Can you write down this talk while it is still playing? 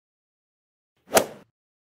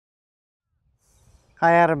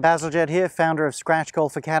Hi, Adam Bazalgette here, founder of Scratch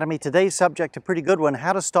Golf Academy. Today's subject, a pretty good one,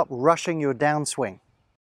 how to stop rushing your downswing.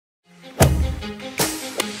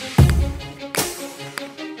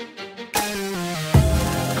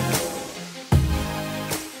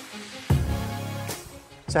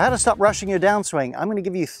 So how to stop rushing your downswing. I'm going to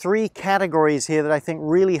give you 3 categories here that I think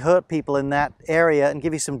really hurt people in that area and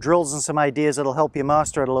give you some drills and some ideas that'll help you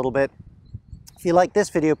master it a little bit. If you like this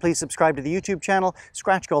video, please subscribe to the YouTube channel.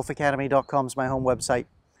 ScratchGolfAcademy.com is my home website.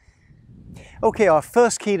 Okay, our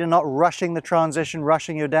first key to not rushing the transition,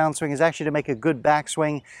 rushing your downswing, is actually to make a good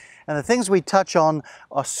backswing. And the things we touch on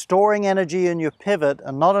are storing energy in your pivot,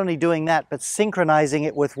 and not only doing that, but synchronizing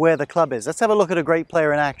it with where the club is. Let's have a look at a great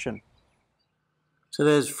player in action. So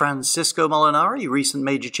there's Francisco Molinari, recent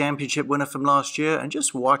major championship winner from last year. And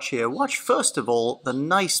just watch here. Watch, first of all, the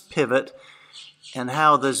nice pivot and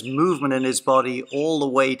how there's movement in his body all the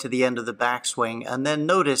way to the end of the backswing. And then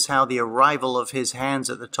notice how the arrival of his hands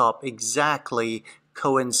at the top exactly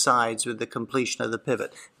coincides with the completion of the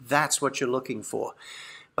pivot. That's what you're looking for.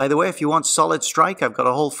 By the way, if you want solid strike, I've got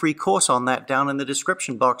a whole free course on that down in the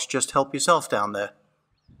description box. Just help yourself down there.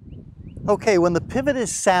 Okay, when the pivot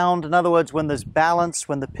is sound, in other words, when there's balance,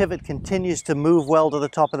 when the pivot continues to move well to the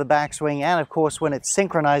top of the backswing, and of course when it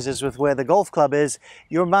synchronizes with where the golf club is,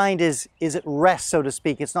 your mind is at rest, so to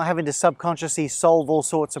speak. It's not having to subconsciously solve all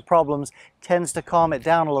sorts of problems, tends to calm it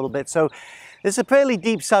down a little bit. So this is a fairly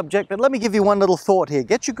deep subject, but let me give you one little thought here.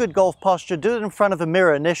 Get your good golf posture, do it in front of a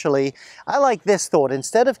mirror initially. I like this thought.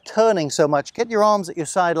 Instead of turning so much, get your arms at your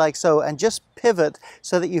side like so, and just pivot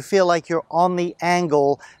so that you feel like you're on the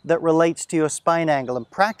angle that relates to your spine angle. And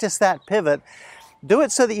practice that pivot. Do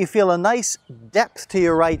it so that you feel a nice depth to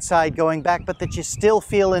your right side going back, but that you still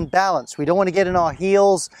feel in balance. We don't want to get in our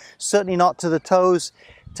heels, certainly not to the toes,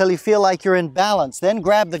 till you feel like you're in balance. Then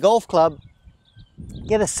grab the golf club,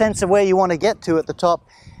 get a sense of where you want to get to at the top,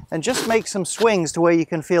 and just make some swings to where you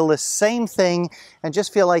can feel the same thing and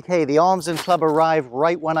just feel like, hey, the arms and club arrive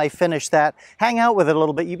right when I finish that. Hang out with it a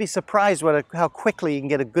little bit. You'd be surprised how quickly you can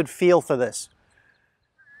get a good feel for this.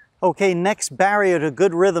 Okay, next barrier to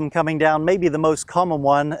good rhythm coming down, maybe the most common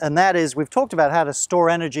one, and that is, we've talked about how to store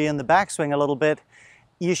energy in the backswing a little bit.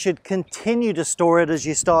 You should continue to store it as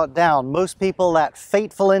you start down. Most people, that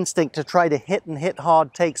fateful instinct to try to hit and hit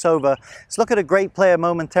hard takes over. Let's look at a great player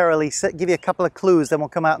momentarily, give you a couple of clues, then we'll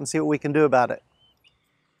come out and see what we can do about it.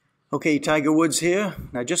 Okay, Tiger Woods here.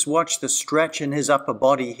 Now just watch the stretch in his upper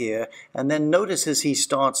body here, and then notice as he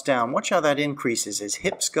starts down, watch how that increases. His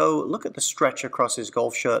hips go, look at the stretch across his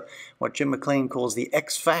golf shirt, what Jim McLean calls the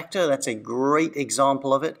X factor. That's a great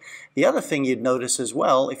example of it. The other thing you'd notice as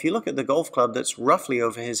well, if you look at the golf club that's roughly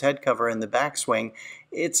over his head cover in the backswing,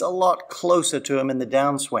 it's a lot closer to him in the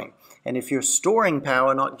downswing. And if you're storing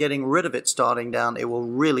power, not getting rid of it starting down, it will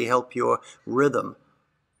really help your rhythm.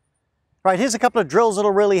 Right, here's a couple of drills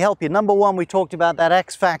that'll really help you. Number one, we talked about that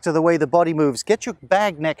X factor, the way the body moves. Get your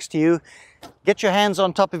bag next to you, get your hands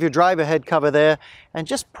on top of your driver head cover there, and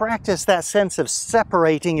just practice that sense of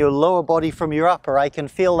separating your lower body from your upper. I can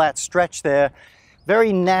feel that stretch there.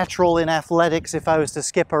 Very natural in athletics. If I was to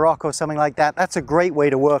skip a rock or something like that, that's a great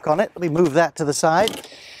way to work on it. Let me move that to the side.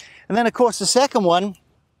 And then, of course, the second one,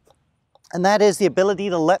 and that is the ability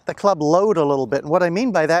to let the club load a little bit. And what I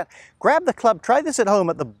mean by that, grab the club, try this at home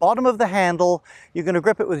at the bottom of the handle. You're going to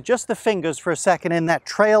grip it with just the fingers for a second in that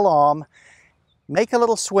trail arm. Make a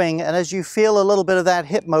little swing, and as you feel a little bit of that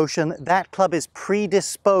hip motion, that club is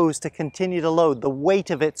predisposed to continue to load. The weight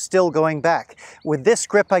of it still going back. With this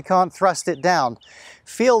grip, I can't thrust it down.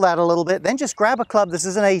 Feel that a little bit, then just grab a club. This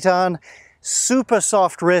is an 8-iron, super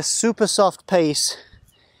soft wrist, super soft pace.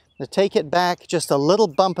 To take it back, just a little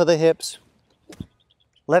bump of the hips.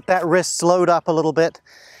 Let that wrist load up a little bit.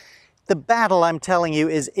 The battle, I'm telling you,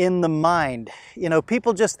 is in the mind. You know,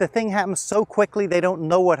 people just, the thing happens so quickly, they don't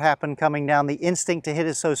know what happened coming down. The instinct to hit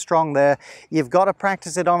is so strong there. You've got to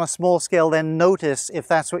practice it on a small scale, then notice if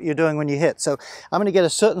that's what you're doing when you hit. So I'm going to get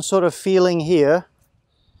a certain sort of feeling here.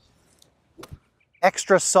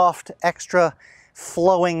 Extra soft, extra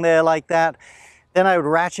flowing there like that. Then I would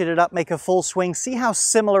ratchet it up, make a full swing, see how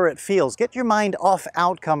similar it feels. Get your mind off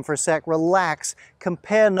outcome for a sec, relax,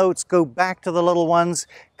 compare notes, go back to the little ones,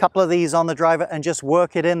 a couple of these on the driver, and just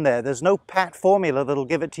work it in there. There's no pat formula that'll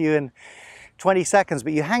give it to you in 20 seconds,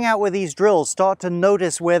 but you hang out with these drills, start to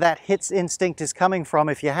notice where that hits instinct is coming from.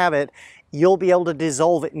 If you have it, you'll be able to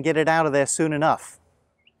dissolve it and get it out of there soon enough.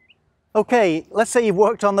 Okay, let's say you've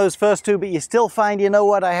worked on those first two, but you still find, you know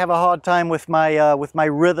what, I have a hard time with my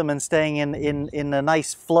rhythm and staying in a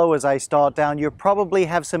nice flow as I start down. You probably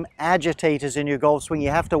have some agitators in your golf swing. You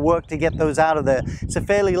have to work to get those out of there. It's a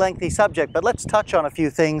fairly lengthy subject, but let's touch on a few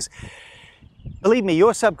things. Believe me,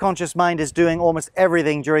 your subconscious mind is doing almost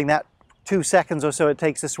everything during that 2 seconds or so it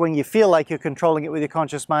takes to swing. You feel like you're controlling it with your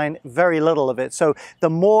conscious mind, very little of it. So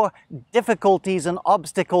the more difficulties and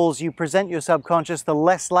obstacles you present your subconscious, the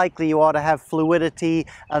less likely you are to have fluidity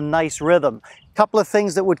and nice rhythm. Couple of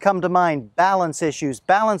things that would come to mind: balance issues.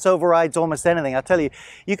 Balance overrides almost anything. I tell you,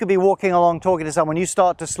 you could be walking along talking to someone, you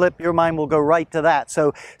start to slip, your mind will go right to that.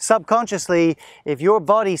 So subconsciously, if your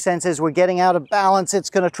body senses we're getting out of balance, it's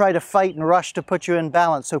going to try to fight and rush to put you in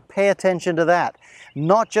balance. So pay attention to that.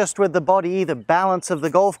 Not just with the body either, balance of the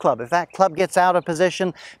golf club. If that club gets out of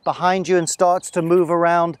position behind you and starts to move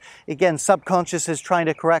around, again, subconscious is trying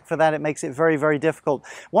to correct for that. It makes it very, very difficult.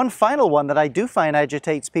 One final one that I do find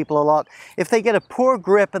agitates people a lot: if they get a poor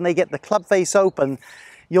grip and they get the club face open,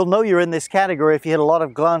 you'll know you're in this category if you hit a lot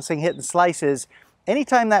of glancing hit and slices.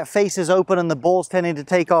 Anytime that face is open and the ball's tending to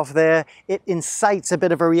take off there, it incites a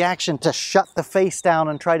bit of a reaction to shut the face down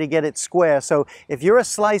and try to get it square. So if you're a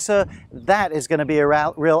slicer, that is going to be a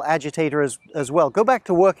real agitator as well. Go back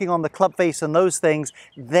to working on the club face and those things,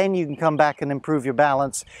 then you can come back and improve your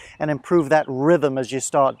balance and improve that rhythm as you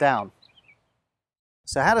start down.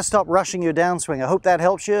 So how to stop rushing your downswing. I hope that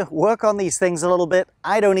helps you. Work on these things a little bit.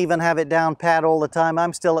 I don't even have it down pat all the time.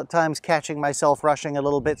 I'm still at times catching myself rushing a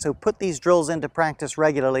little bit. So put these drills into practice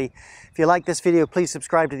regularly. If you like this video, please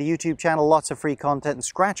subscribe to the YouTube channel. Lots of free content. And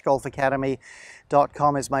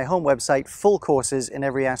scratchgolfacademy.com is my home website. Full courses in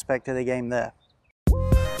every aspect of the game there.